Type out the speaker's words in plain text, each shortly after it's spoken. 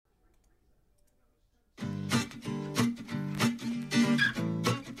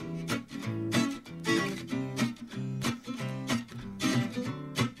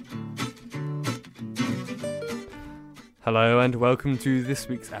Hello and welcome to this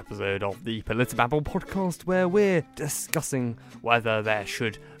week's episode of the Politibabble podcast, where we're discussing whether there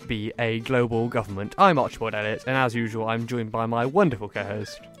should be a global government. I'm Archibald Elliott, and as usual I'm joined by my wonderful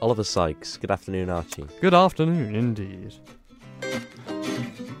co-host Oliver Sykes. Good afternoon, Archie. Good afternoon indeed.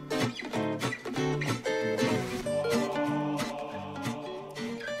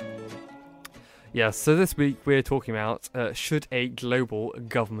 Yes, so this week we're talking about should a global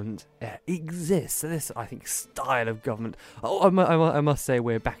government exist. So this, I think, style of government. Oh, I must say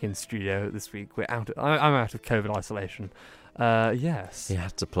we're back in studio this week. I'm out of COVID isolation. Yes. You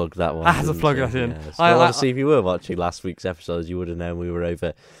had to plug that one. I had to plug that in. Yes. Obviously, if you were watching last week's episode, you would have known we were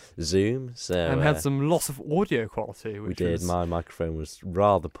over Zoom. So and had some loss of audio quality. Which we did. My microphone was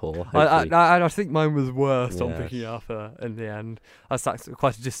rather poor. I think mine was worse on picking up in the end. I sat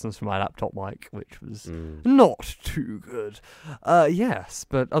quite a distance from my laptop mic, which was not too good. Yes,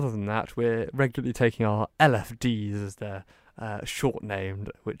 but other than that, we're regularly taking our LFDs, as they're short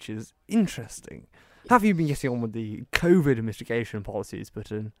named, which is interesting. Have you been getting on with the COVID mitigation policies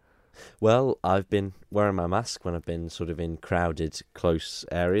put in? Well, I've been wearing my mask when I've been sort of in crowded, close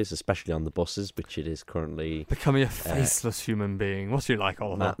areas, especially on the buses, which it is currently... Becoming a faceless human being. What's you like,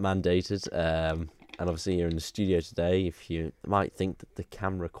 Oliver? Mandated. And obviously you're in the studio today. If you might think that the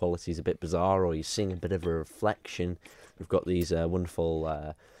camera quality is a bit bizarre or you're seeing a bit of a reflection, we've got these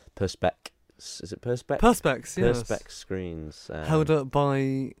wonderful Perspex... Is it Perspex? Perspex, yes. Perspex screens. Held up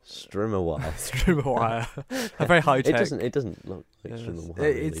by... Strimmer wire. Strimmer wire. A very high tech. It doesn't look like strimmer wire,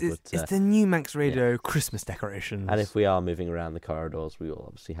 it's the new Max Radio Christmas decorations. And if we are moving around the corridors, we will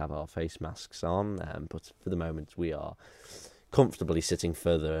obviously have our face masks on. But for the moment, we are comfortably sitting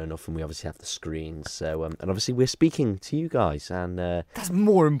further enough, and we obviously have the screens. So, and obviously we're speaking to you guys, and that's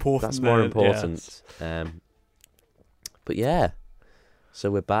more important. Yes. But yeah. So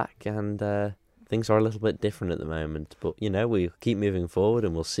we're back, and things are a little bit different at the moment. But, you know, we keep moving forward,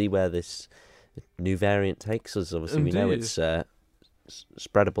 and we'll see where this new variant takes us. Obviously, Indeed. We know it's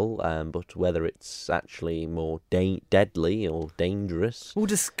spreadable, but whether it's actually more deadly or dangerous... We'll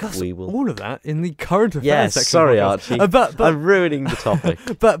discuss all of that in the current affairs yes, section. Sorry, Archie. But I'm ruining the topic.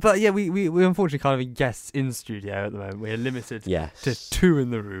 but yeah, we unfortunately can't have guests in studio at the moment. We're limited to 2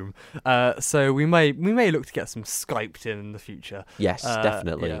 in the room. So we may look to get some Skyped in the future. Yes,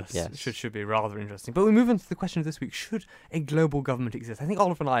 definitely. Yes. Should be rather interesting. But we move on to the question of this week: should a global government exist? I think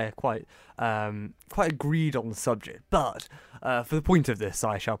Oliver and I are quite agreed on the subject, but for the point of this,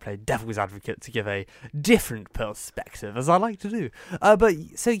 I shall play devil's advocate to give a different perspective, as I like to do.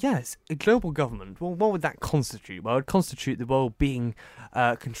 So yes, a global government, well, what would that constitute? Well, it would constitute the world being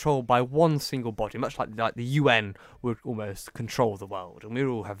controlled by one single body, much like the UN would almost control the world, and we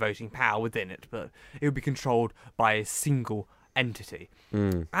all have voting power within it, but it would be controlled by a single entity.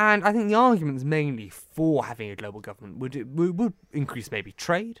 And I think the arguments mainly for having a global government would increase maybe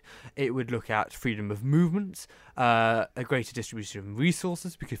trade. It would look at freedom of movement, a greater distribution of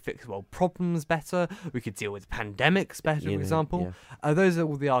resources. We could fix world problems better. We could deal with pandemics better, for example. Yeah. Those are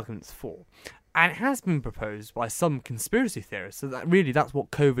all the arguments for. And it has been proposed by some conspiracy theorists that really that's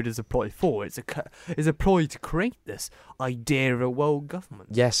what COVID is a ploy for. It's a ploy to create this idea of a world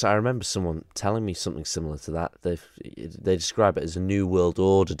government. Yes, I remember someone telling me something similar to that. They describe it as a new world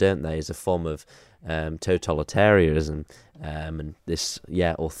order, don't they? As a form of totalitarianism and this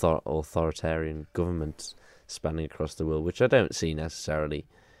authoritarian government spanning across the world, which I don't see necessarily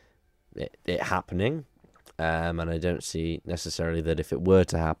it happening. And I don't see necessarily that if it were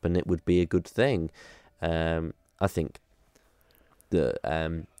to happen, it would be a good thing. I think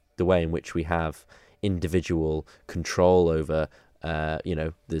the way in which we have individual control over,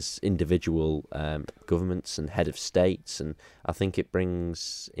 there's individual governments and head of states, and I think it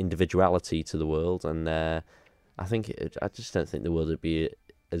brings individuality to the world. And I just don't think the world would be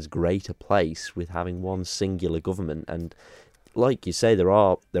as great a place with having one singular government. And like you say, there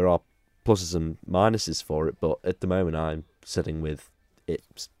are pluses and minuses for it, but at the moment I'm sitting with it,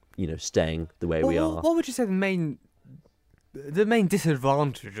 staying the way we are. What would you say the main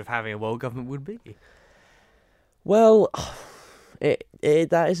disadvantage of having a world government would be? Well,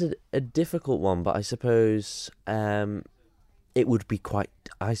 that is a difficult one, but I suppose it would be quite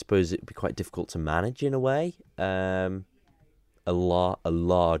difficult to manage in a way. A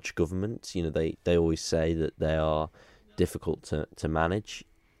large government, they always say that they are difficult to manage.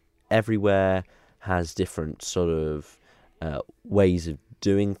 Everywhere has different sort of ways of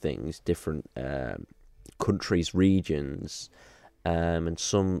doing things, different countries, regions, and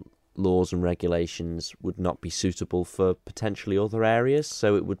some laws and regulations would not be suitable for potentially other areas.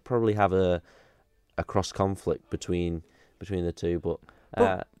 So it would probably have a cross conflict between the two. But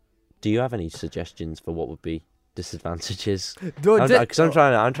do you have any suggestions for what would be disadvantages? No, Because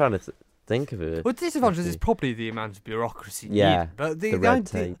I'm trying to think of it. Well, the disadvantage is probably the amount of bureaucracy Yeah, needed, but the red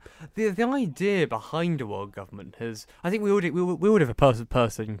idea, tape. the idea behind a world government has, I think we would have a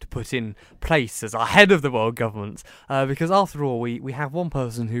person to put in place as our head of the world government, because after all, we have one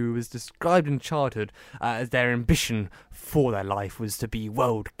person who was described in childhood as their ambition for their life was to be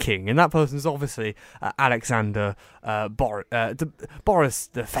world king, and that person is obviously Alexander Boris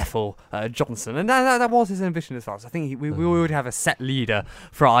the Pfeffel Johnson, and that was his ambition as far as I think we would have a set leader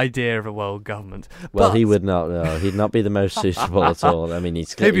for our idea of a world government. Well, But he would not. No, he'd not be the most suitable at all. I mean,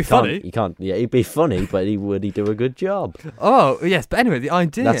 He'd be funny. He can't. Yeah, he'd be funny, but would he do a good job? Oh yes, but anyway, the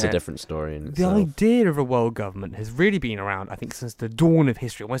idea That's a different story in the itself. idea of a world government has really been around, I think, since the dawn of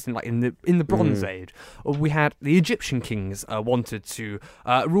history, almost in the Bronze Age. We had the Egyptian kings wanted to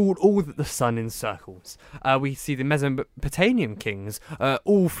rule all that the sun encircles. We see the Mesopotamian kings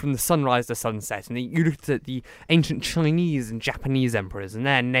all from the sunrise to sunset, and you looked at the ancient Chinese and Japanese emperors, and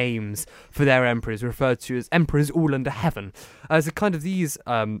their names for their emperors referred to as emperors all under heaven. So kind of these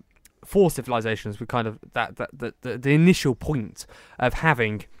four civilizations were kind of the initial point of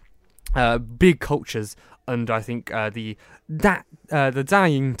having big cultures, and I think the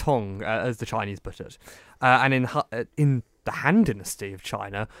Daying Tong, as the Chinese put it, and in the Han Dynasty of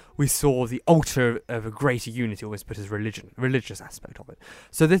China, we saw the altar of a greater unity, always put as religious aspect of it.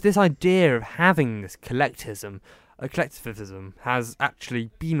 So this idea of having this collectivism has actually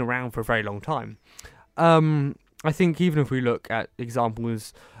been around for a very long time. I think even if we look at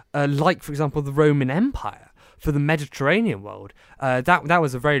examples like, for example, the Roman Empire for the Mediterranean world, that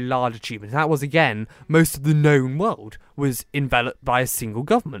was a very large achievement. That was, again, most of the known world was enveloped by a single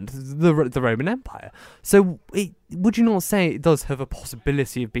government, the Roman Empire. So would you not say it does have a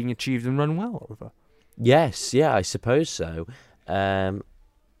possibility of being achieved and run well, Oliver? Yes, yeah, I suppose so.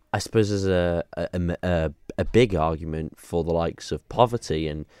 I suppose there's a big argument for the likes of poverty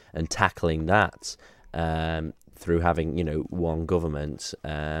and tackling that through having, one government.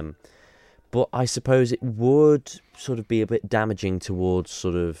 But I suppose it would sort of be a bit damaging towards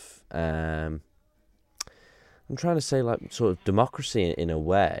sort of, I'm trying to say, like, sort of democracy in a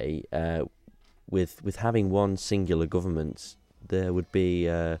way. With having one singular government, there would be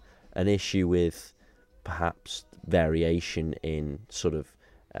an issue with perhaps variation in sort of,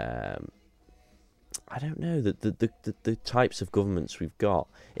 I don't know, the types of governments we've got.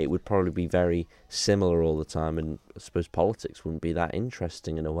 It would probably be very similar all the time, and I suppose politics wouldn't be that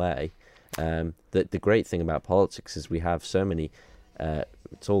interesting in a way. The great thing about politics is we have so many,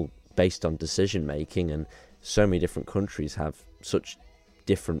 it's all based on decision making, and so many different countries have such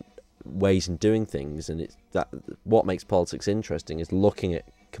different ways in doing things, and it's that what makes politics interesting is looking at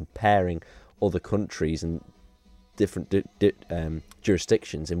comparing other countries and different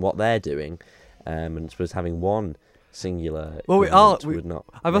jurisdictions in what they're doing, and I suppose having one singular. Well, we would not.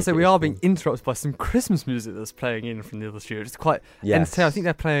 I must say we are being interrupted by some Christmas music that's playing in from the other studio. It's quite entertaining. I think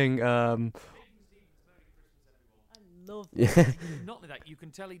they're playing. Not only that, you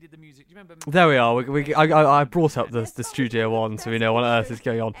can tell he did the music. Do you remember? There we are. I brought up the studio one, so we know what on earth is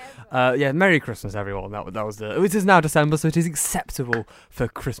going on. Merry Christmas, everyone. That was the. It is now December, so it is acceptable for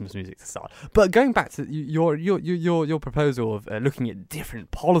Christmas music to start. But going back to your proposal of looking at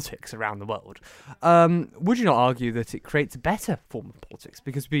different politics around the world, would you not argue that it creates a better form of politics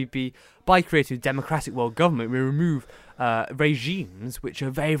because by creating a democratic world government, we remove regimes which are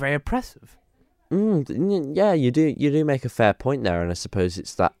very, very oppressive? Yeah, you do make a fair point there, and I suppose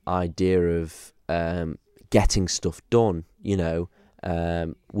it's that idea of getting stuff done.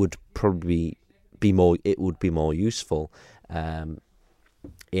 Would probably be more. It would be more useful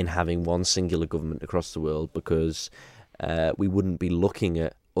in having one singular government across the world, because we wouldn't be looking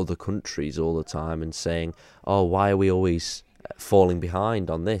at other countries all the time and saying, "Oh, why are we always falling behind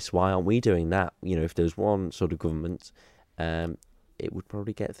on this? Why aren't we doing that?" If there's one sort of government, it would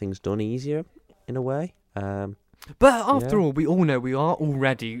probably get things done easier. In a way. But after all, we all know we are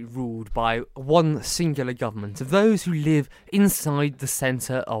already ruled by one singular government of those who live inside the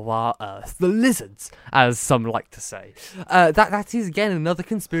centre of our Earth, the lizards, as some like to say. That is, again, another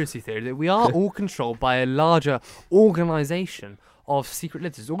conspiracy theory, that we are all controlled by a larger organisation of secret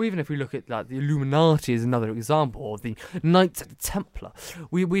lizards. Or even if we look at the Illuminati as another example, or the Knights Templar,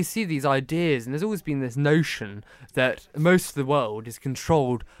 we see these ideas, and there's always been this notion that most of the world is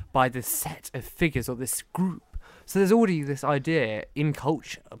controlled by this set of figures or this group. So there's already this idea in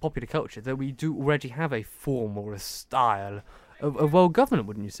culture, popular culture, that we do already have a form or a style of world government,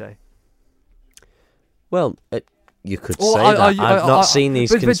 wouldn't you say? Well, You could Or say are that. you- I've not seen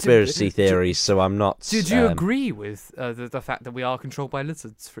these but- conspiracy theories, so I'm not. Do you agree with the fact that we are controlled by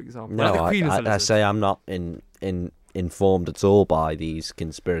lizards, for example? No, Like the Queen is a I lizard. say I'm not informed at all by these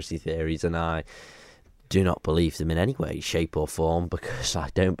conspiracy theories, and I do not believe them in any way, shape, or form, because I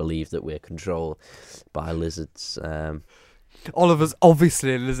don't believe that we're controlled by lizards. Oliver's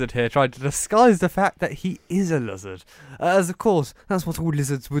obviously a lizard here, trying to disguise the fact that he is a lizard. As of course, that's what all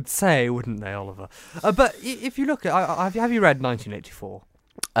lizards would say, wouldn't they, Oliver? But if you look at, have you read 1984?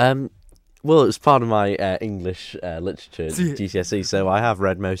 Well, it was part of my English literature at So you- GCSE, so I have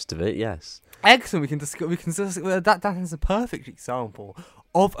read most of it. Yes. Excellent. We can discuss that is a perfect example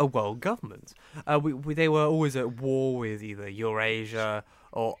of a world government. They were always at war with either Eurasia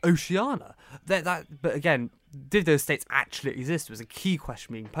or Oceania. But again, did those states actually exist was a key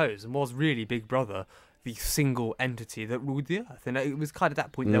question being posed, and was really Big Brother the single entity that ruled the earth? And it was kind of at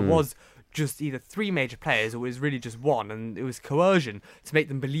that point there was just either three major players, or it was really just one, and it was coercion to make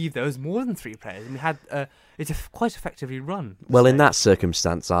them believe there was more than three players. And we had quite effectively run. Well, in that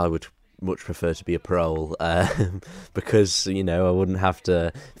circumstance, I would much prefer to be a prole, because I wouldn't have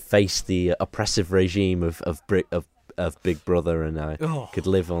to face the oppressive regime of Big Brother, and I could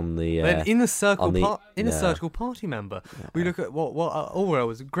live on the inner circle yeah. circle party member. We look at what Orwell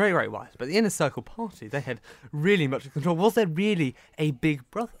was a great wise, but the inner circle party, they had really much control. Was there really a Big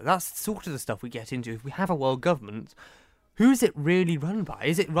Brother? That's sort of the stuff we get into. If we have a world government, who is it really run by?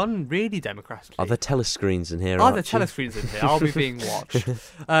 Is it run really democratically? Are there telescreens in here? Are there telescreens in here? Are we being watched?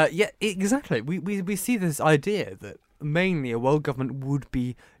 Yeah, exactly. We see this idea that mainly a world government would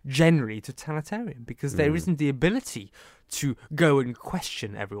be generally totalitarian, because there isn't the ability to go and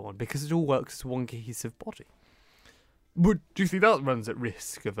question everyone, because it all works as one cohesive body. Do you think that runs at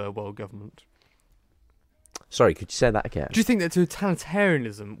risk of a world government? Sorry, could you say that again? Do you think that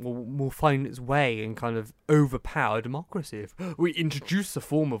totalitarianism will find its way and kind of overpower democracy if we introduce a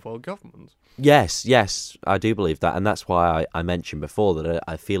form of world government? Yes, I do believe that, and that's why I mentioned before that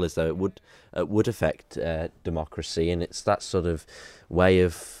I feel as though it would affect democracy, and it's that sort of way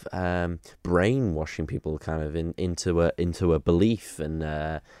of brainwashing people, kind of into a belief,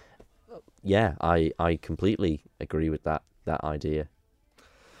 and I completely agree with that idea.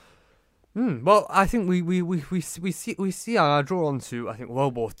 Well, I think we see. I'll draw on to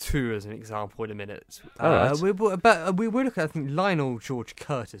World War II as an example in a minute. Alright. We look at Lionel George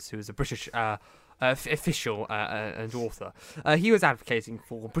Curtis, who is a British official and author. He was advocating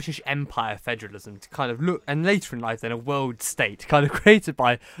for British Empire federalism to kind of look, and later in life then a world state kind of created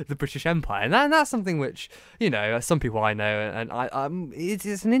by the British Empire, and that's something which some people I know, and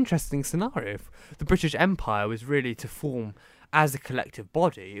it's an interesting scenario. If the British Empire was really to form as a collective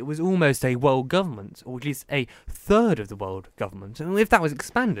body, it was almost a world government, or at least a third of the world government. And if that was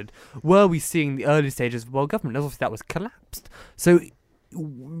expanded, were we seeing the early stages of world government? Obviously, that was collapsed. So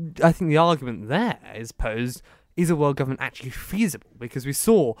I think the argument there is posed, is a world government actually feasible? Because we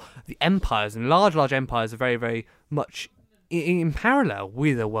saw the empires, and large empires are very, very much in parallel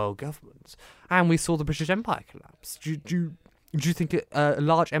with a world government. And we saw the British Empire collapse. Do you think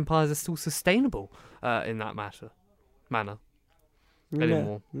large empires are still sustainable in that manner?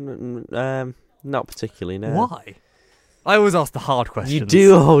 Anymore? Not particularly, no. Why? I always ask the hard questions. You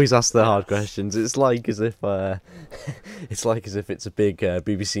do always ask the hard questions. It's like as if it's a big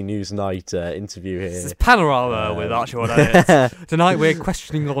BBC News Night interview here. This is Panorama with Archibald Elliott. Tonight we're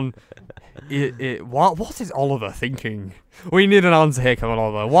questioning on what is Oliver thinking? We need an answer here, come on,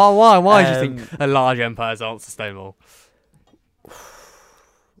 Oliver. Why do you think large empires aren't sustainable?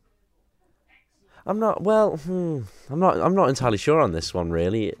 I'm not entirely sure on this one,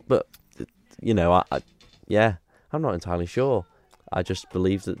 really. But I'm not entirely sure. I just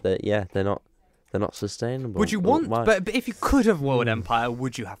believe that they're not sustainable. Would you want? But if you could have a world empire,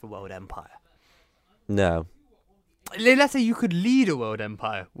 would you have a world empire? No. Let's say you could lead a world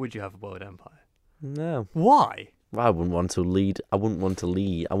empire. Would you have a world empire? No. Why? I wouldn't want to lead. I wouldn't want to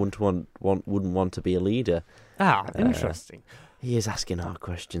be a leader. Interesting. He is asking hard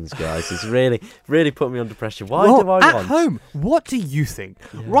questions, guys. It's really, really put me under pressure. Why well, do I at want? home, what do you think?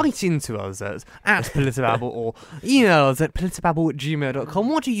 Yeah. Write into us at Politibabble or email us at politibabble@gmail.com.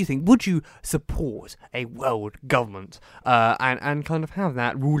 What do you think? Would you support a world government and kind of have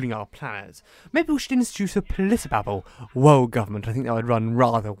that ruling our planet? Maybe we should institute a Politibabble world government. I think that would run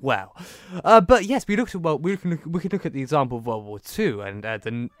rather well. But yes, we could look at the example of World War II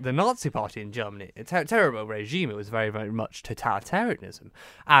and the Nazi Party in Germany. A terrible regime. It was very, very much totalitarianism,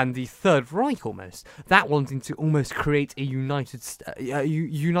 and the Third Reich almost that wanting to almost create a united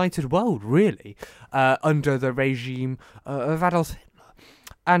world, really, under the regime of Adolf Hitler.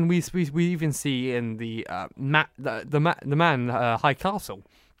 And we even see in the the Man High Castle.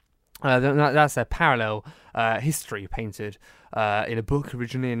 That's a parallel history painted in a book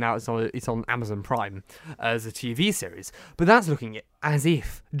originally, and now it's on Amazon Prime as a TV series. But that's looking at as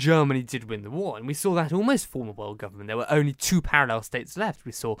if Germany did win the war, and we saw that almost form a world government. There were only two parallel states left.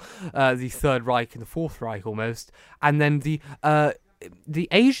 We saw the Third Reich and the Fourth Reich almost, and then the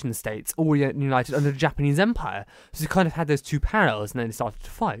Asian states all united under the Japanese Empire. So you kind of had those two parallels, and then it started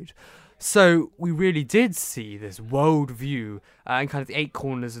to fight. So we really did see this world view and kind of the eight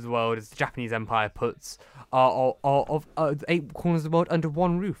corners of the world, as the Japanese Empire puts, of the eight corners of the world under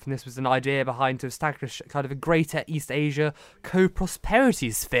one roof. And this was an idea behind to establish kind of a greater East Asia co-prosperity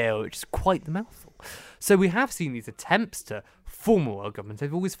sphere, which is quite the mouthful. So we have seen these attempts to form a world government.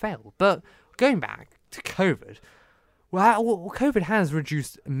 They've always failed. But going back to COVID, well, COVID has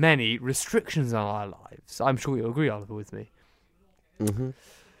reduced many restrictions on our lives. I'm sure you'll agree, Oliver, with me. Mm-hmm.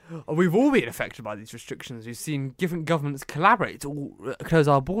 We've all been affected by these restrictions. We've seen different governments collaborate to close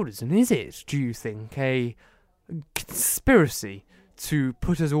our borders. And is it, do you think, a conspiracy to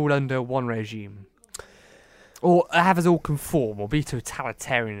put us all under one regime? Or have us all conform, or be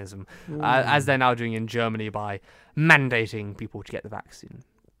totalitarianism, as they're now doing in Germany by mandating people to get the vaccine?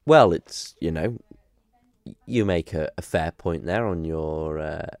 Well, it's, you make a fair point there on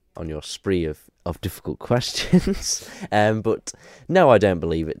your spree of difficult questions, but no, I don't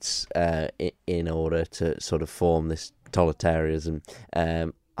believe it's in order to sort of form this totalitarianism.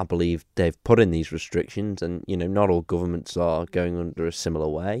 I believe they've put in these restrictions, and not all governments are going under a similar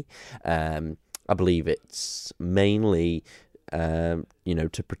way. I believe it's mainly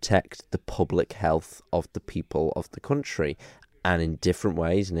to protect the public health of the people of the country. And in different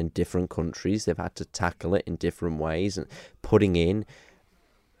ways and in different countries, they've had to tackle it in different ways. And putting in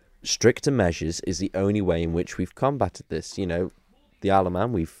stricter measures is the only way in which we've combated this. The Isle of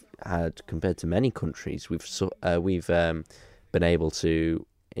Man, we've had, compared to many countries, we've been able to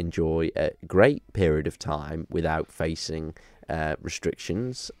enjoy a great period of time without facing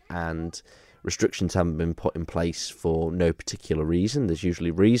restrictions. And restrictions haven't been put in place for no particular reason. There's usually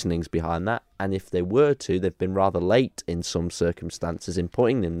reasonings behind that, and if they were to, they've been rather late in some circumstances in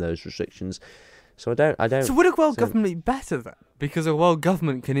putting in those restrictions. So I don't. So would a world government be better then? Because a world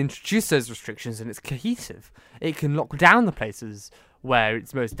government can introduce those restrictions and it's cohesive. It can lock down the places where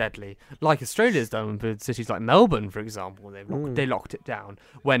it's most deadly, like Australia's done with cities like Melbourne, for example. They locked it down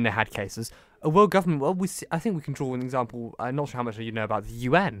when they had cases. A world government. Well, I think we can draw an example. I'm not sure how much you know about the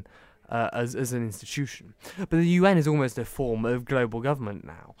UN. As an institution. But the UN is almost a form of global government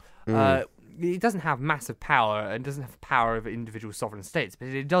now. It doesn't have massive power and doesn't have power over individual sovereign states, but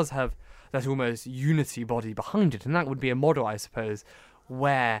it does have that almost unity body behind it, and that would be a model, I suppose,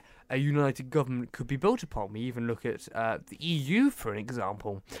 where a united government could be built upon. We even look at the EU, for an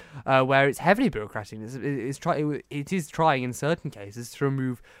example, where it's heavily bureaucratic. It is trying in certain cases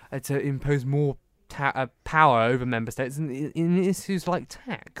to impose more power over member states in issues like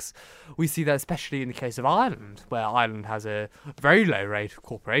tax. We see that especially in the case of Ireland, where Ireland has a very low rate of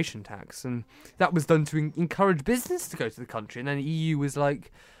corporation tax, and that was done to encourage business to go to the country. And then the EU was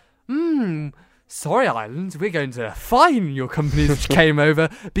like, sorry, Ireland, we're going to fine your companies which came over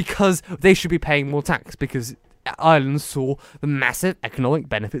because they should be paying more tax, because Ireland saw the massive economic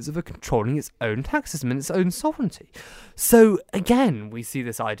benefits of controlling its own tax system and its own sovereignty. So again, we see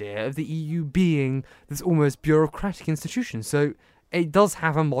this idea of the EU being this almost bureaucratic institution. So it does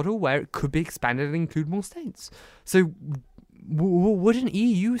have a model where it could be expanded and include more states. So would an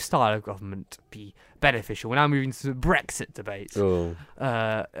EU style of government be beneficial? We're now moving to the Brexit debate.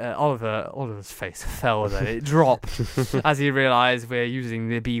 Oliver's face fell then. It dropped as he realised we're using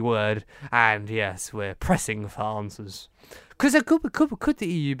the B word, and yes, we're pressing for answers. Because could the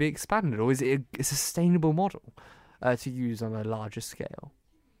EU be expanded, or is it a sustainable model to use on a larger scale?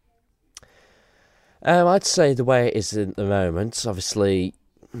 I'd say the way it is at the moment, obviously.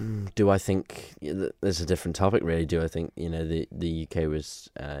 Do I think there's a different topic, really? Do I think the UK was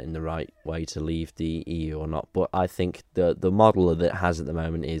in the right way to leave the EU or not? But I think the model that it has at the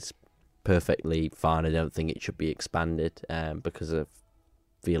moment is perfectly fine. I don't think it should be expanded because I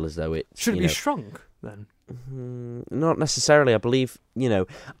feel as though it should be shrunk then. Not necessarily. I believe in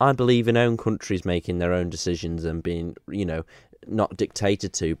own countries making their own decisions and being not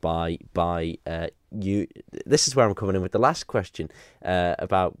dictated to by you. This is where I'm coming in with the last question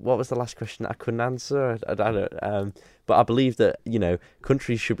about what was the last question I couldn't answer. I don't but I believe that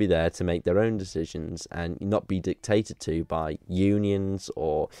countries should be there to make their own decisions and not be dictated to by unions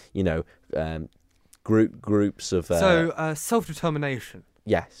or groups of so self-determination.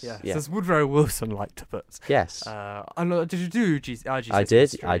 Yes. Yes, Yeah. as Woodrow Wilson liked to put. Yes. Did you do IGCSE I did.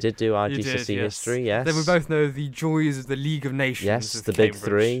 history? I did do You IGCSE did, yes. history. Yes. Then we both know the joys of the League of Nations. Yes, with the big Cambridge.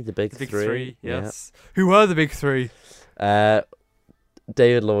 three. The big The big three. three, yes. Who were the big three? Yeah.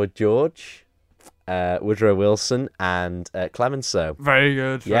 David Lloyd George, Woodrow Wilson, and Clemenceau. Very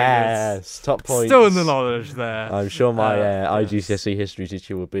good. Very Yes, top good. points. Still in the knowledge there. I'm sure my Yes. IGCSE history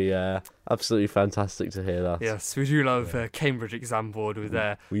teacher would be absolutely fantastic to hear that. Yes, we do love Cambridge exam board with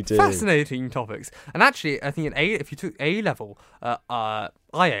their We do. fascinating topics. And actually, I think if you took A level,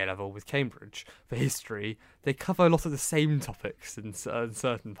 IA level with Cambridge for history, they cover a lot of the same topics in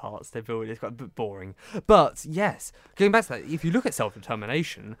certain parts. It's quite a bit boring. But yes, going back to that, if you look at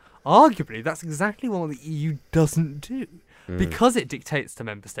self-determination, arguably that's exactly what the EU doesn't do. Because it dictates to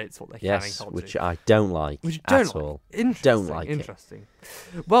member states what they can and Yes, can't which do. I don't like Which you at don't like. all. Interesting. Don't like it. Interesting.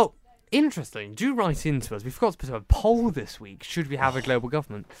 Well, interesting. Do write into us. We forgot to put a poll this week. Should we have a global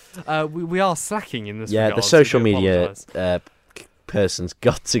government? We are slacking in this. Yeah, regard, the so we social do media apologise. person's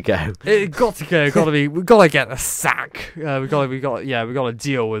got to go. It got to go. We've got to get a sack. We got to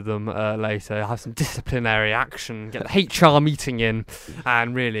deal with them later. Have some disciplinary action. Get the HR meeting in,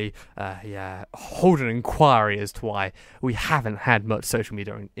 and really, hold an inquiry as to why we haven't had much social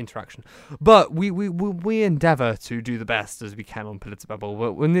media interaction. But we endeavour to do the best as we can on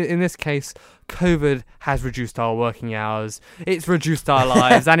Politibubble. But in this case, COVID has reduced our working hours. It's reduced our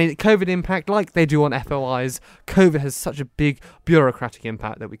lives, and COVID impact, like they do on FOIs, COVID has such a big bureaucratic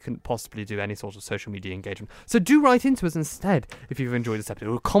impact that we couldn't possibly do any sort of social media engagement. So do write into us instead if you've enjoyed this episode,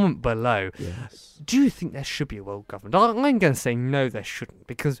 or comment below. Yes. Do you think there should be a world government? I'm going to say no, there shouldn't,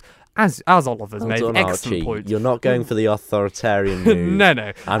 because as Oliver's made an excellent Archie. point. You're not going for the authoritarian move.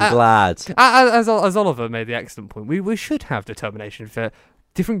 No. I'm glad. As Oliver made the excellent point, we should have determination for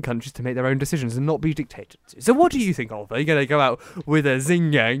different countries to make their own decisions and not be dictated to. So what do you think, Oliver? Are you going to go out with a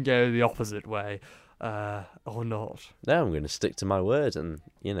zinger and go the opposite way? Or not? No, I'm going to stick to my word, and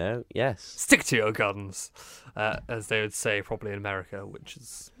yes. Stick to your guns, as they would say probably in America, which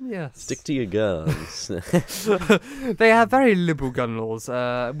is, yes. Stick to your guns. They have very liberal gun laws,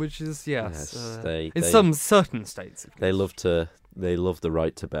 which is, yes. In some certain states. They love the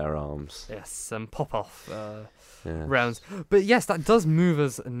right to bear arms. Yes, and pop off Yeah. rounds. But yes, that does move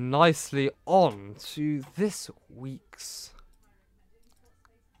us nicely on to this week's.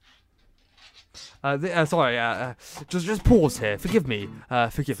 Just pause here. Forgive me.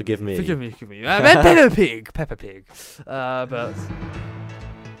 Forgive me. Peppa Pig. But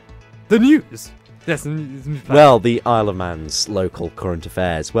the news. Yes, the news. Well, the Isle of Man's local current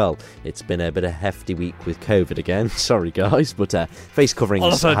affairs. Well, it's been a bit of a hefty week with COVID again. Sorry, guys, but face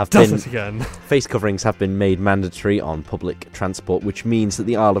coverings face coverings have been made mandatory on public transport, which means that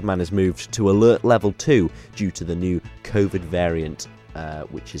the Isle of Man has moved to alert level 2 due to the new COVID variant,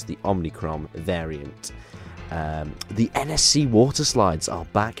 which is the Omicron variant. The NSC water slides are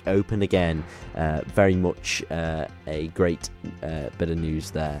back open again. Very much a great bit of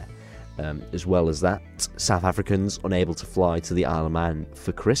news there. As well as that, South Africans unable to fly to the Isle of Man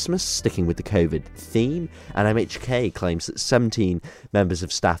for Christmas, sticking with the COVID theme, and MHK claims that 17 members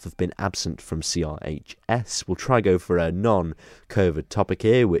of staff have been absent from CRHS. We'll try go for a non-COVID topic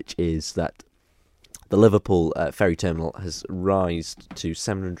here, which is that the Liverpool ferry terminal has risen to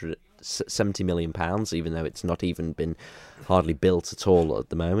 £770 million, even though it's not even been hardly built at all at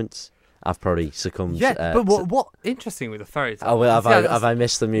the moment. I've probably succumbed. Yeah, but what interesting with the fairy tale? Oh, well, have I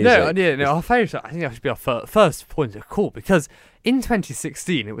missed the music? No. Our fairy tale. I think that should be our first point of call, because in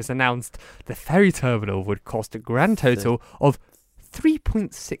 2016 it was announced the ferry terminal would cost a grand total of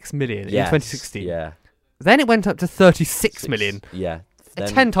 3.6 million in 2016. Yeah. Then it went up to 36 million. Yeah. A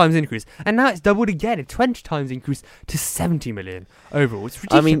 10 times increase, and now it's doubled again, a 20 times increase to 70 million overall. It's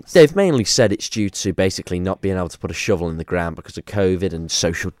ridiculous. I mean, they've mainly said it's due to basically not being able to put a shovel in the ground because of COVID and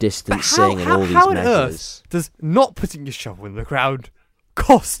social distancing and all these how on measures. Earth does not putting a shovel in the ground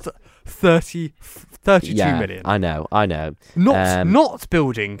cost 32 million? I know. Not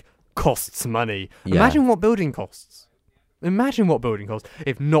building costs money. Yeah. Imagine what building costs. Imagine what building costs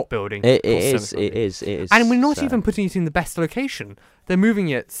if not building. It is. And we're not even putting it in the best location. They're moving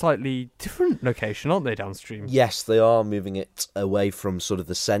it slightly different location, aren't they, downstream? Yes, they are moving it away from sort of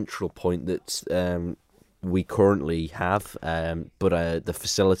the central point that we currently have, but the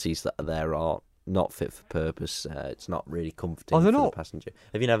facilities that are there are not fit for purpose. It's not really comforting for the passenger.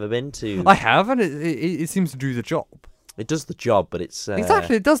 Have you never been to? I have, and it seems to do the job. It does the job, but it's...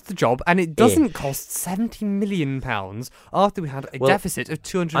 exactly, it does the job, and it doesn't cost £70 million after we had a deficit of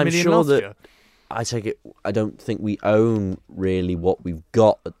 200 million last year. I take it. I don't think we own really what we've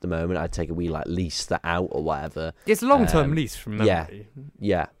got at the moment. I take it we like lease that out or whatever. It's a long-term lease from memory.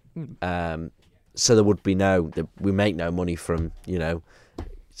 Yeah. So there would be we make no money from,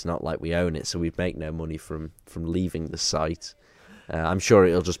 it's not like we own it, so we'd make no money from leaving the site. I'm sure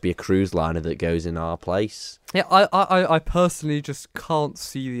it'll just be a cruise liner that goes in our place. Yeah, I personally just can't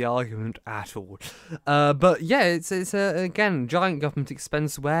see the argument at all. But yeah, it's again giant government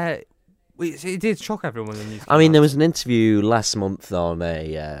expense where it did shock everyone in the news. I mean, there was an interview last month on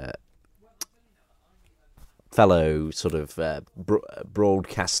a fellow sort of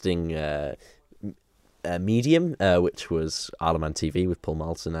broadcasting medium, which was Isle of Man TV with Paul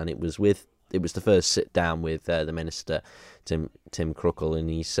Malton, and it was the first sit down with the minister Tim Crookall, and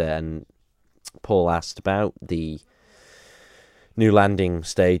he said, and Paul asked about the new landing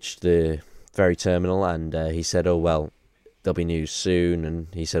stage, the ferry terminal, and he said, "Oh well, there'll be news soon." And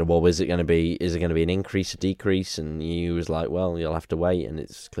he said, "Well, is it going to be an increase, a decrease?" And he was like, "Well, you'll have to wait." And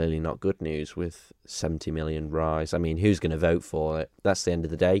it's clearly not good news with 70 million rise. I mean, who's going to vote for it? That's the end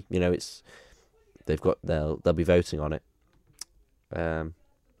of the day. They'll be voting on it.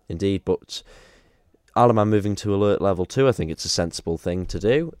 Indeed, but Isle of Man moving to alert level 2, I think it's a sensible thing to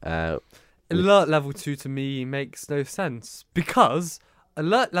do. Alert level 2 to me makes no sense, because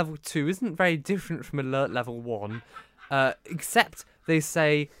alert level 2 isn't very different from alert level 1, except they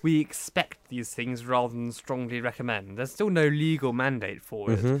say we expect these things rather than strongly recommend. There's still no legal mandate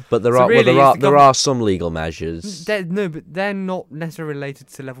for it. Mm-hmm. But there are some legal measures. But they're not necessarily related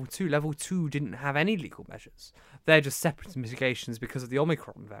to level 2. Level 2 didn't have any legal measures. They're just separate mitigations because of the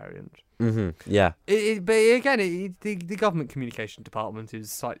Omicron variant. Mm-hmm. Yeah. But again, the government communication department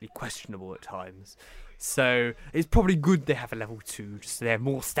is slightly questionable at times. So it's probably good they have a level 2, just so they have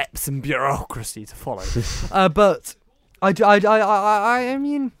more steps and bureaucracy to follow. But I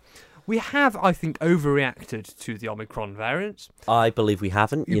mean, we have, I think, overreacted to the Omicron variant. I believe we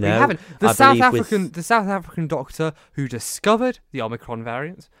haven't. We haven't. The South African doctor who discovered the Omicron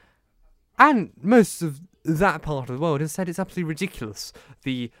variant, and most of that part of the world, has said it's absolutely ridiculous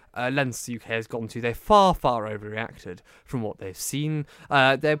the lengths the UK has gone to. They're far, far overreacted from what they've seen.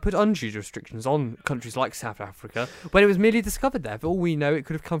 They put undue restrictions on countries like South Africa when it was merely discovered there. For all we know, it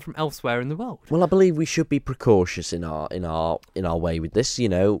could have come from elsewhere in the world. Well, I believe we should be precautious in our way with this. It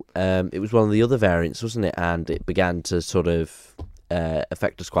was one of the other variants, wasn't it? And it began to sort of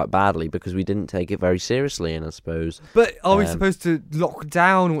affect us quite badly because we didn't take it very seriously, and I suppose. But are we supposed to lock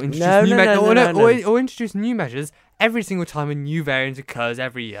down or introduce or introduce new measures every single time a new variant occurs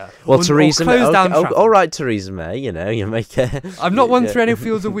every year? Well, Theresa May. All right, Theresa May. You make it. I've not won through any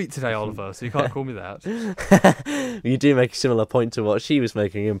fields of wheat today, Oliver, so you can't call me that. You do make a similar point to what she was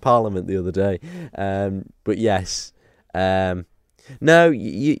making in Parliament the other day. But yes, no,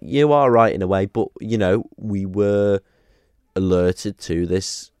 you are right in a way. But we were alerted to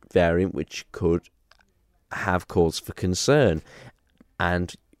this variant, which could have cause for concern,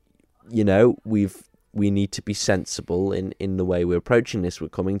 and we need to be sensible in the way we're approaching this. We're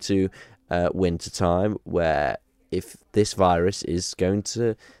coming to winter time, where if this virus is going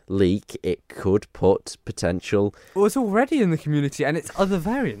to leak, it could put potential... Well, it's already in the community, and it's other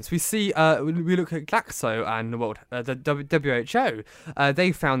variants. We see, we look at Glaxo and the WHO.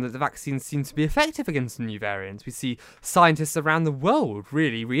 They found that the vaccines seem to be effective against the new variants. We see scientists around the world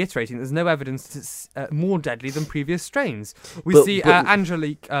really reiterating there's no evidence that it's more deadly than previous strains. We see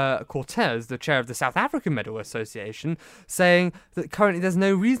Angelique Cortez, the chair of the South African Medical Association, saying that currently there's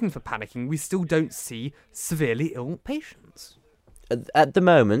no reason for panicking. We still don't see severely ill patients. At the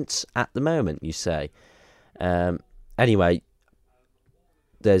moment, you say. Anyway,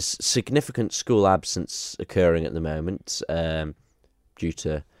 there's significant school absence occurring at the moment due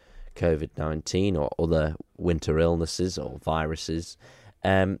to COVID-19 or other winter illnesses or viruses.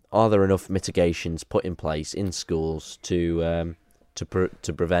 Are there enough mitigations put in place in schools to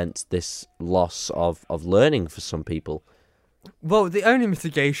prevent this loss of learning for some people? Well, the only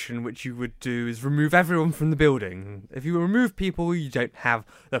mitigation which you would do is remove everyone from the building. If you remove people, you don't have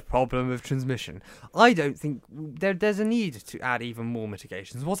the problem of transmission. I don't think there's a need to add even more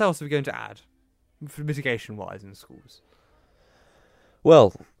mitigations. What else are we going to add, mitigation-wise, in schools?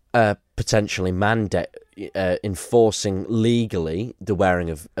 Well, potentially enforcing legally the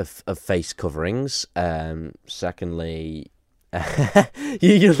wearing of face coverings. Secondly,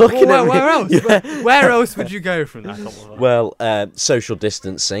 You're looking Well, at where else? me. Yeah. Where else would you go from that? Oliver? Well, social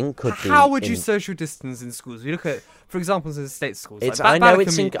distancing could be. How would you in- social distance in schools? We look at, for example, the state schools. It's. like I know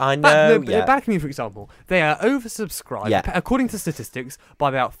it's. Ballycombe- I know. But Yeah. Ballycombe, for example, they are oversubscribed, Yeah. according to statistics, by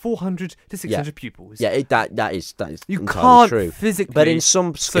about 400 to 600 pupils. Yeah. That is You entirely can't true. physically. But in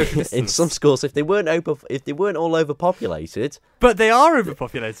some social in distance. some schools, if they weren't all overpopulated, But they are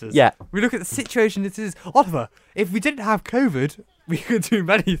overpopulated. yeah, We look at the situation it is. Oliver, if we didn't have COVID, we could do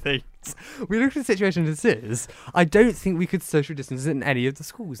many things. We look at the situation it is. I don't think we could social distance in any of the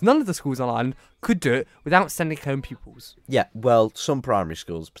schools. None of the schools on Ireland could do it without sending home pupils. yeah. Well, some primary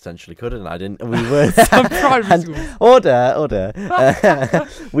schools potentially could, and I didn't. We weren't. Some primary And- schools. Order.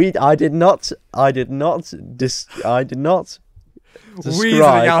 I did not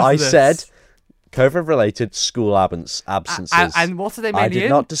describe. out I of this. said COVID-related school absences. And what are they I mainly did in?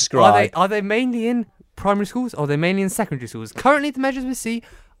 not describe. Are they mainly in primary schools or are they mainly in secondary schools? Currently, the measures we see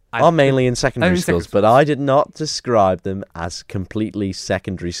are mainly in secondary only schools, secondary but I did not describe them as completely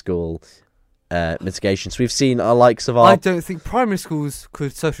secondary school mitigations. We've seen our likes of I our. don't think primary schools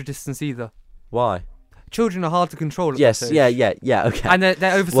could social distance either. Why? Children are hard to control. At Yes, that age. yeah, okay. And they're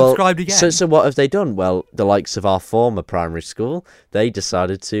oversubscribed again. So what have they done? Well, the likes of our former primary school, they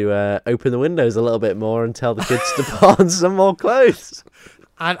decided to open the windows a little bit more and tell the kids to put on some more clothes.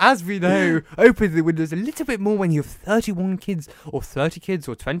 And as we know, open the windows a little bit more when you have 31 kids, or 30 kids,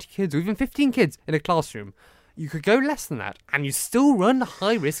 or 20 kids, or even 15 kids in a classroom. You could go less than that, and you still run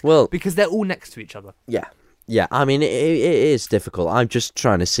high risk Well, because they're all next to each other. yeah. I mean, it is difficult. I'm just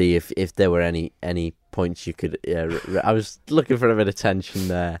trying to see if there were any points you could. I was looking for a bit of tension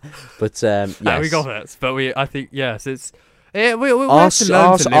there, but yes. We got it. But I think yes, it's. We have to learn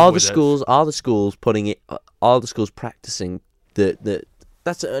to live Are with the schools putting it? Are the schools practicing the?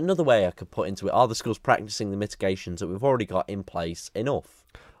 That's another way I could put into it. Are the schools practicing the mitigations that we've already got in place enough?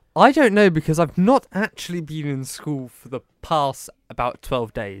 I don't know because I've not actually been in school for the past about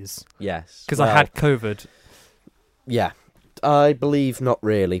 12 days Yes, because I had COVID. Yeah, I believe not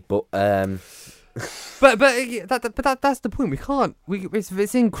really, but But that's the point. We can't.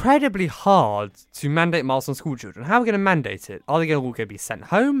 It's incredibly hard to mandate masks on school children. How are we going to mandate it? Are they all going to be sent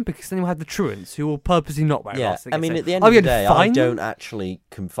home? Because then you'll have the truants who will purposely not wear yeah. masks. I mean, at the end Are of we the gonna day, I fine don't them? actually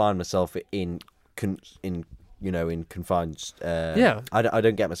confine myself in confined. Yeah. I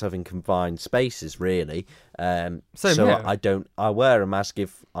don't get myself in confined spaces really. Same so here. I don't. I wear a mask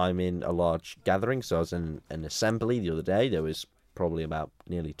if I'm in a large gathering. So I was in an assembly the other day. There was probably about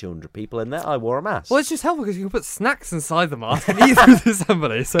nearly 200 people in there. I wore a mask. Well, it's just helpful because you can put snacks inside the mask and eat through the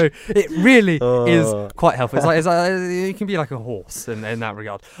assembly. So it really is quite helpful. It's like you can be like a horse in that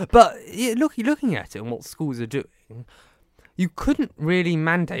regard. But looking at it and what schools are doing, you couldn't really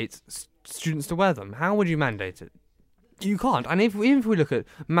mandate students to wear them. How would you mandate it? You can't. And even if we look at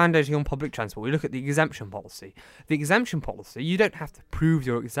mandating on public transport, we look at the exemption policy. The exemption policy, you don't have to prove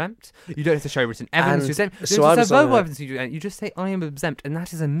you're exempt. You don't have to show written evidence you're exempt. You so don't I have to was show on verbal a- evidence you're exempt. You just say, I am exempt, and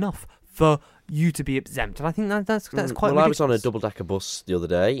that is enough for you to be exempt. And I think that's quite Well, ridiculous. I was on a double-decker bus the other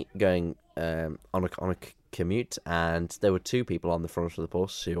day, going on a commute, and there were two people on the front of the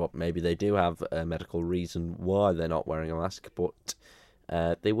bus who maybe they do have a medical reason why they're not wearing a mask, but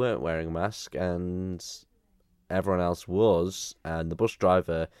they weren't wearing a mask, and everyone else was. And the bus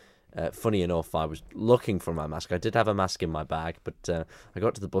driver, funny enough, I was looking for my mask. I did have a mask in my bag, but I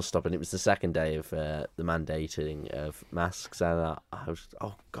got to the bus stop, and it was the second day of the mandating of masks, and I was,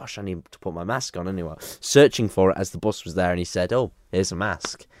 oh gosh, I need to put my mask on anyway. Searching for it as the bus was there, and he said, oh, here's a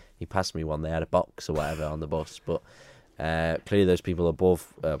mask. He passed me one. They had a box or whatever on the bus, but clearly those people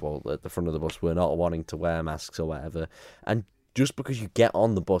above, at the front of the bus, were not wanting to wear masks or whatever. And just because you get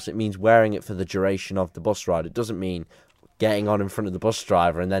on the bus, it means wearing it for the duration of the bus ride. It doesn't mean getting on in front of the bus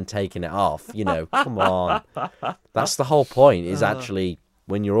driver and then taking it off. You know, come on. That's the whole point, is actually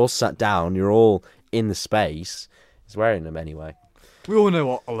when you're all sat down, you're all in the space, is wearing them anyway. We all know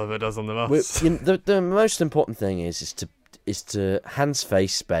what Oliver does on the bus. The most important thing is to hands,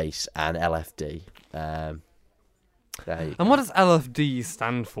 face, space, and LFD. And what does LFD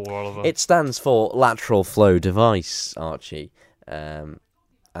stand for, Oliver? It stands for lateral flow device, Archie, and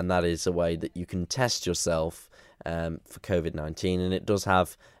that is a way that you can test yourself for COVID-19, and it does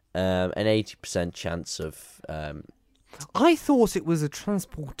have an 80% chance of I thought it was a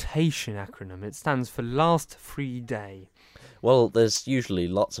transportation acronym. It stands for Last Free Day. Well, there's usually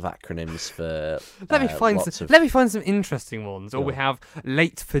lots of acronyms for. Let me find some interesting ones. Or we have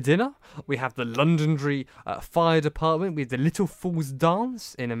Late for Dinner. We have the Londonderry Fire Department. We have the Little Fools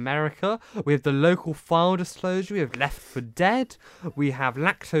Dance in America. We have the local file disclosure. We have Left for Dead. We have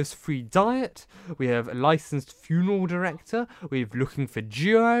Lactose Free Diet. We have a licensed funeral director. We have Looking for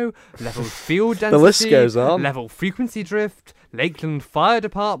Duo. Level Field Density. The list goes on. Level Frequency Drift. Lakeland Fire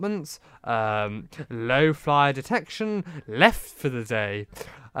Departments, Low Flyer Detection, Left for the Day,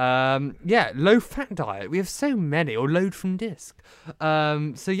 Low Fat Diet. We have so many, or Load from Disk.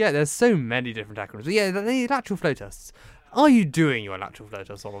 There's so many different acronyms. But yeah, the lateral flow tests. Are you doing your lateral flow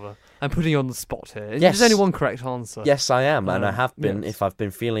test, Oliver? I'm putting you on the spot here. Yes. There's only one correct answer. Yes, I am, and I have been. Yes. If I've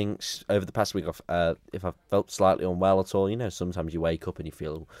been feeling over the past week, if I've felt slightly unwell at all, sometimes you wake up and you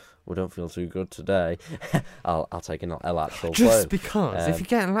feel, we don't feel too good today. I'll take a lateral flow. Just because if you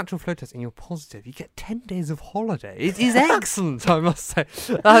get a lateral flow test and you're positive, you get 10 days of holiday. It is excellent, I must say.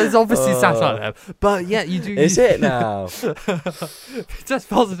 That is obviously satire there, but yeah, you do. Is it now? Just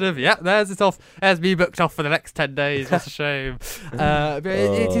positive. Yeah, there's it off. There's me booked off for the next 10 days. What a shame. But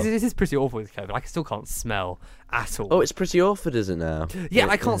it is pretty awful with COVID. I still can't smell at all. Oh, it's pretty awful, is it now? Yeah,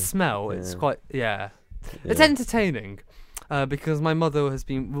 I can't smell. It's quite It's entertaining. Because my mother has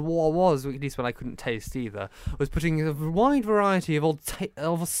been, at least when I couldn't taste either, was putting a wide variety of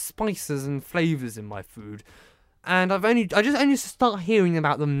of spices and flavours in my food, and I just only start hearing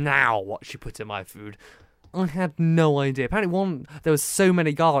about them now. What she put in my food, I had no idea. Apparently, there was so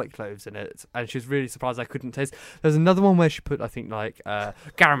many garlic cloves in it, and she was really surprised I couldn't taste. There's another one where she put, I think, garam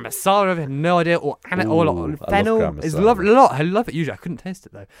masala. I had no idea, or fennel. It's lovely. I love it. Usually, I couldn't taste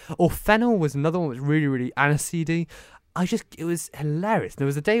it though. Or fennel was another one that was really, really aniseedy. It was hilarious. There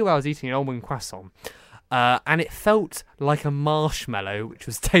was a day where I was eating an almond croissant, and it felt like a marshmallow, which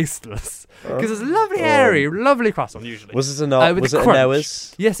was tasteless. Because it's a lovely, airy, lovely croissant, usually. Was it a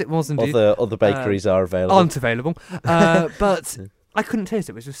Noah's? Yes, it was indeed. Other bakeries are available. Aren't available. But I couldn't taste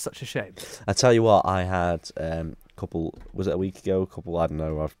it, which was such a shame. I tell you what, I had was it a week ago? I don't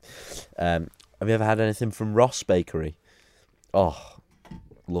know. Have you ever had anything from Ross Bakery? Oh,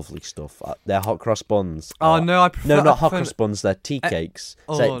 lovely stuff. They're hot cross buns. No, I prefer... No, not hot cross buns, they're tea cakes.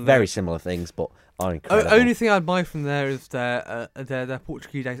 Very similar things, but are incredible. Only thing I'd buy from there is their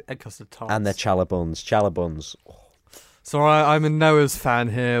Portuguese egg custard tarts. And their challah buns. Oh. So I'm a Noah's fan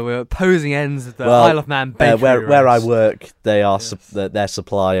here. We're opposing ends of the Isle of Man bakery. Where I work, they are their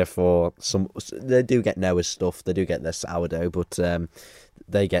supplier for some... They do get Noah's stuff, they do get their sourdough, but...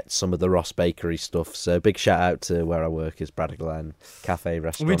 they get some of the Ross Bakery stuff. So big shout out to where I work is Braddock Glen Cafe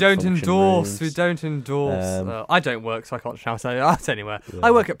Restaurant. We don't endorse. I don't work, so I can't shout out anywhere. Yeah.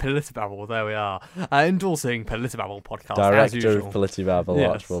 I work at Politibabble. There we are. Endorsing Politibabble podcast. Director of Politibabble,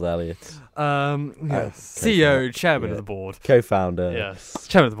 yes. Archibald Elliott. CEO, chairman of the board. Co-founder. Yes.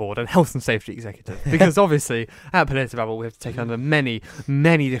 Chairman of the board and health and safety executive. Because obviously at Politibabble we have to take under many,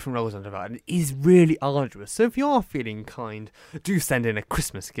 many different roles under that. And it is really arduous. So if you are feeling kind, do send in a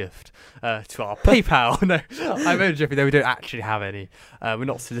Christmas gift to our PayPal. No, I'm only joking. Though we don't actually have any. We're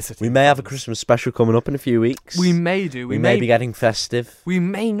not soliciting. We may have a Christmas special coming up in a few weeks. We may do. We may be getting festive. We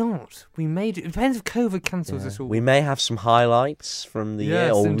may not. We may do. It depends if COVID cancels us all. We may have some highlights from the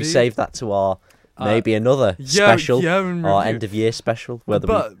year, or we save that to our maybe another special, our end of year special.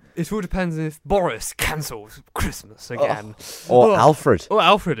 But it all depends if Boris cancels Christmas again, or Alfred. Or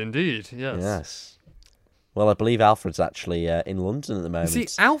Alfred, indeed. Yes. Well, I believe Alfred's actually in London at the moment. See,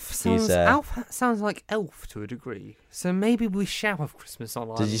 Alf sounds like Elf to a degree, so maybe we shall have Christmas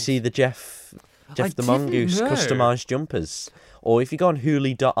online. Did you see the Jeff the Mongoose customised jumpers? Or if you go on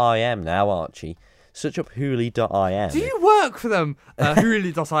Hooli.im now, Archie, search up Hooli.im. Do you work for them,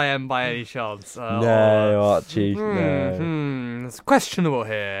 Hooli.im, by any chance? No, Archie, no. It's questionable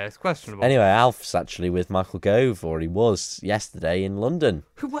here. It's questionable. Anyway, Alf's actually with Michael Gove, or he was yesterday in London.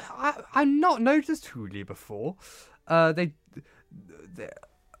 I've not noticed Hooli before.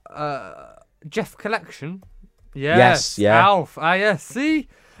 Jeff Collection. Yes, Alf. Yes, see?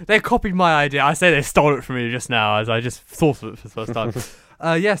 They copied my idea. I say they stole it from me just now, as I just thought of it for the first time.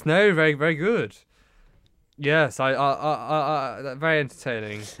 Yes, no, very, very good. Yes, I very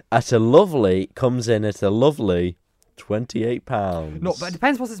entertaining. Comes in at a lovely £28. No, but it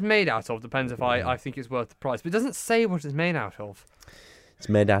depends what it's made out of. Depends if I think it's worth the price. But it doesn't say what it's made out of. It's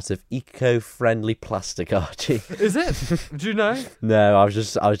made out of eco-friendly plastic, Archie. Is it? Do you know? No, I was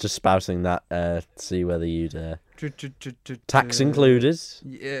just spouting that to see whether you'd tax included.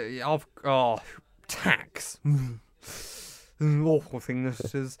 Yeah, tax. Awful thing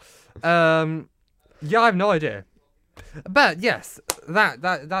this is. Yeah, I have no idea. But yes,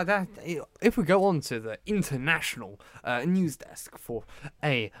 that if we go on to the international news desk for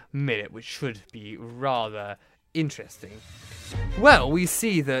a minute, which should be rather interesting. Well, we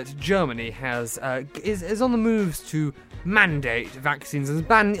see that Germany is on the moves to mandate vaccines and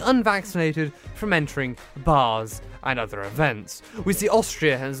ban the unvaccinated from entering bars and other events. We see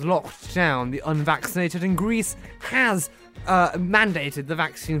Austria has locked down the unvaccinated, and Greece has mandated the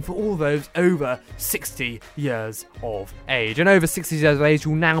vaccine for all those over 60 years of age. And over 60 years of age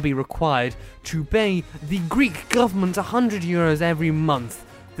will now be required to pay the Greek government €100 every month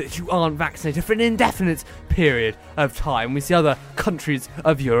that you aren't vaccinated for an indefinite period of time. We see other countries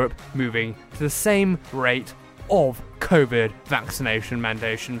of Europe moving to the same rate of COVID vaccination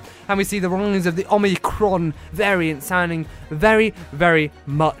mandation. And we see the rise of the Omicron variant sounding very, very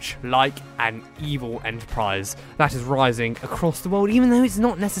much like an evil enterprise that is rising across the world, even though it's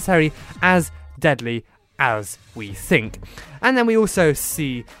not necessarily as deadly as we think. And then we also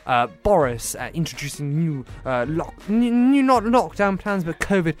see Boris introducing new not lockdown plans, but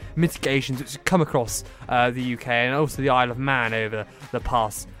COVID mitigations, which have come across the UK and also the Isle of Man over the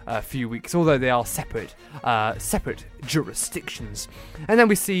past few weeks, although they are separate jurisdictions. And then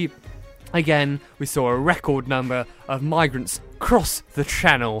we see, again, we saw a record number of migrants cross the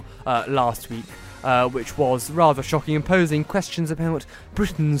Channel last week, which was rather shocking and posing questions about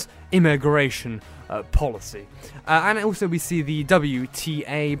Britain's immigration policy. And also we see the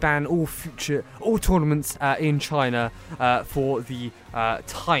WTA ban all tournaments in China for the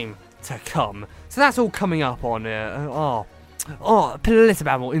time to come. So that's all coming up on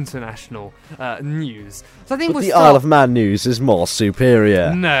Politibabble International news. So I think the Isle of Man news is more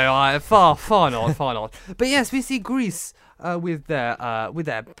superior. No, far not. But yes, we see Greece with their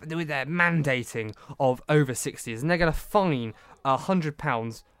mandating of over 60s, and they're going to fine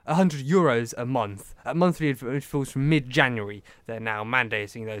 £100 a month. At monthly intervals from mid-January, they're now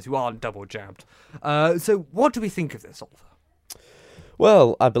mandating those who aren't double jabbed. So what do we think of this, Oliver?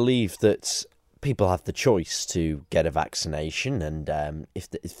 Well, I believe that people have the choice to get a vaccination, and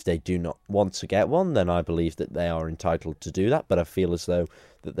if they do not want to get one, then I believe that they are entitled to do that. But I feel as though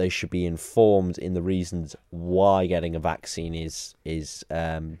that they should be informed in the reasons why getting a vaccine is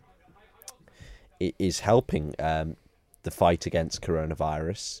helping the fight against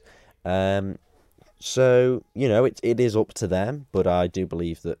coronavirus. So it is up to them, but I do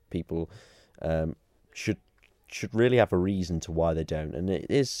believe that people should really have a reason to why they don't, and it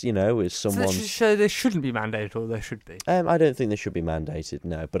is, is someone. So they shouldn't be mandated, or they should be. I don't think they should be mandated,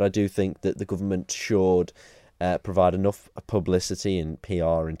 no, but I do think that the government should provide enough publicity and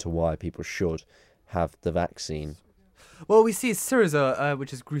PR into why people should have the vaccine. Well, we see Syriza,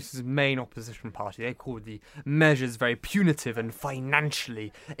 which is Greece's main opposition party, they call the measures very punitive and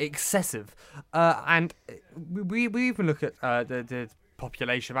financially excessive. And we even look at the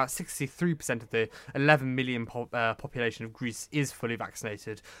population. About 63% of the 11 million population of Greece is fully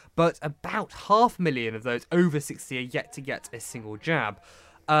vaccinated, but about 500,000 of those over 60 are yet to get a single jab.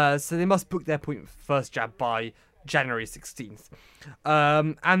 So they must book their first jab by January 16th.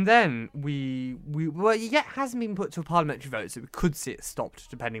 And then it hasn't been put to a parliamentary vote, so we could see it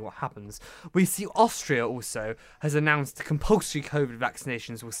stopped depending what happens. We see Austria also has announced the compulsory COVID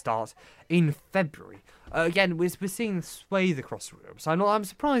vaccinations will start in February. Again, we're seeing swathe across Europe, so I'm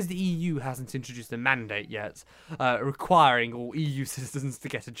surprised the EU hasn't introduced a mandate yet, requiring all EU citizens to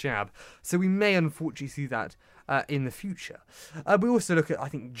get a jab. So we may unfortunately see that in the future. We also look at, I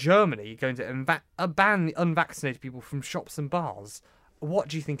think, Germany going to ban the unvaccinated people from shops and bars. What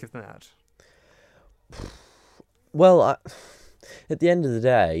do you think of that? Well, at the end of the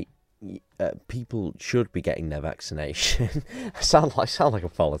day, people should be getting their vaccination. I sound like a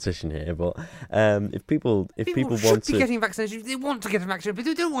politician here, but if people want to be getting vaccinated, they want to get a vaccination, but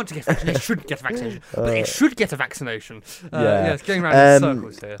they don't want to get a vaccination. They shouldn't get a vaccination, but they should get a vaccination. Yeah, it's going around in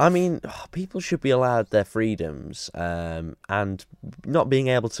circles here. I mean, people should be allowed their freedoms, and not being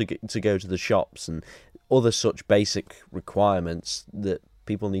able to go to the shops and other such basic requirements that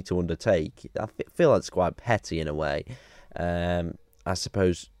people need to undertake. I feel that's quite petty in a way. I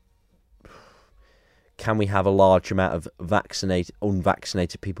suppose. Can we have a large amount of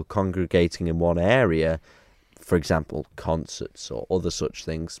unvaccinated people congregating in one area, for example, concerts or other such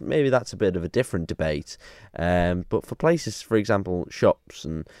things? Maybe that's a bit of a different debate. But for places, for example, shops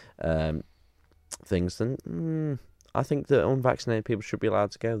and things, then I think that unvaccinated people should be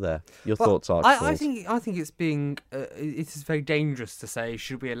allowed to go there. Your Well, thoughts are? I think it's being it is very dangerous to say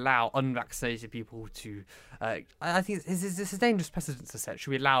should we allow unvaccinated people to. I think it's a dangerous precedent to set.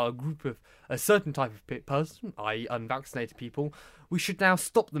 Should we allow a certain type of person, i.e., unvaccinated people, we should now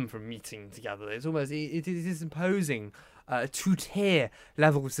stop them from meeting together. It's almost it is imposing a two-tier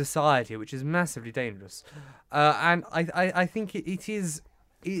level of society, which is massively dangerous. And I think it's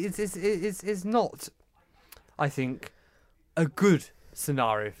not. I think, a good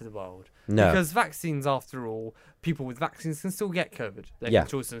scenario for the world. No. Because vaccines, after all, people with vaccines can still get COVID. They can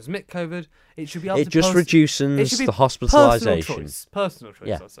choose to transmit COVID. It should be up to just reduces the hospitalisation. Personal choice,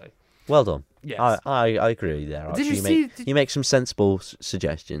 Yeah. I'd say. Well done. Yes. I agree with you there. Did Actually. you you make some sensible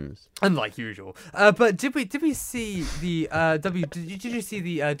suggestions. Unlike usual. But did we see the Did you see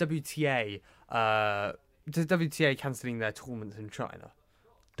the WTA? The WTA cancelling their tournaments in China?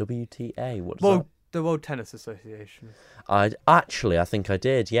 WTA. What does that? The World Tennis Association. I think I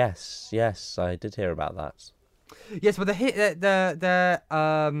did. Yes, I did hear about that. Yes, but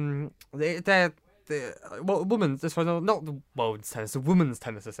women's, not the World Tennis, the Women's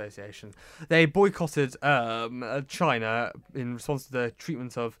Tennis Association. They boycotted China in response to the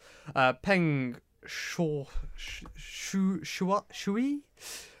treatment of Peng Shui.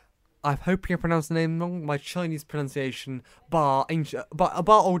 I'm hoping I pronounced the name wrong. My Chinese pronunciation, bar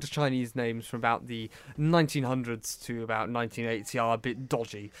older Chinese names from about the 1900s to about 1980 are a bit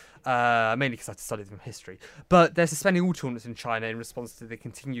dodgy, mainly because I had to study them in history. But they're suspending all tournaments in China in response to the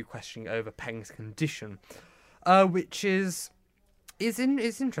continued questioning over Peng's condition, which is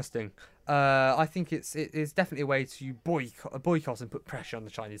interesting. I think it's definitely a way to boycott and put pressure on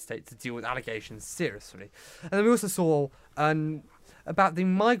the Chinese state to deal with allegations seriously. And then we also saw about the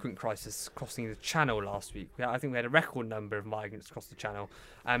migrant crisis crossing the Channel last week. I think we had a record number of migrants across the Channel,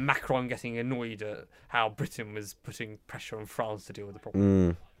 and Macron getting annoyed at how Britain was putting pressure on France to deal with the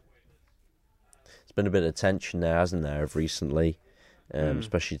problem. There's been a bit of tension there, hasn't there, of recently,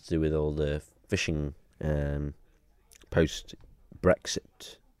 especially to do with all the fishing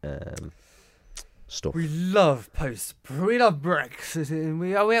post-Brexit stuff. We love Brexit.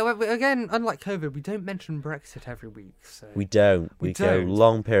 We again, unlike COVID, we don't mention Brexit every week. So We don't. We go don't.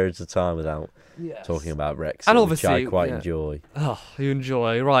 long periods of time without talking about Brexit, And which obviously, I quite enjoy. Oh, you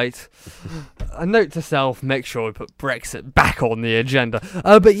enjoy, right? A note to self: make sure we put Brexit back on the agenda.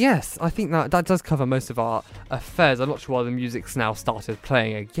 But yes, I think that does cover most of our affairs. I'm not sure why the music's now started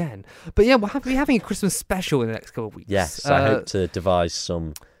playing again. But yeah, we'll be having a Christmas special in the next couple of weeks. Yes, I hope to devise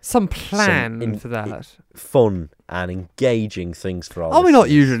some plan for that. Fun and engaging things for our Are we not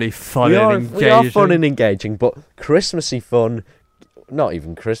listeners. usually fun and engaging? We are fun and engaging, but Christmassy fun. Not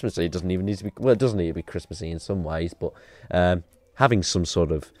even Christmassy. It doesn't even need to be. Well, it doesn't need to be Christmassy in some ways, but having some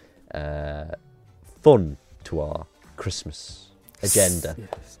sort of fun to our Christmas agenda,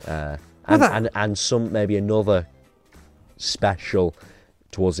 Yes. and some maybe another special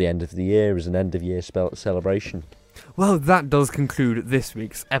towards the end of the year as an end of year celebration. Well, that does conclude this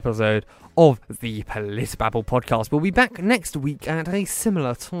week's episode of the Politibabble podcast. We'll be back next week at a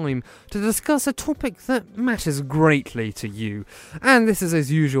similar time to discuss a topic that matters greatly to you. And this is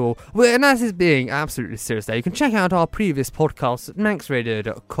as usual, and as is being absolutely serious there, you can check out our previous podcasts at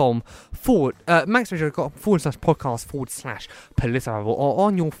maxradio.com/podcast/Politibabble or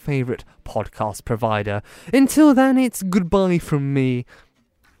on your favourite podcast provider. Until then, it's goodbye from me.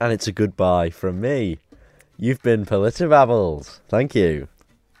 And it's a goodbye from me. You've been Politibabbles. Thank you.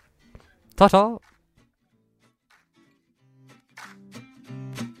 Ta-ta.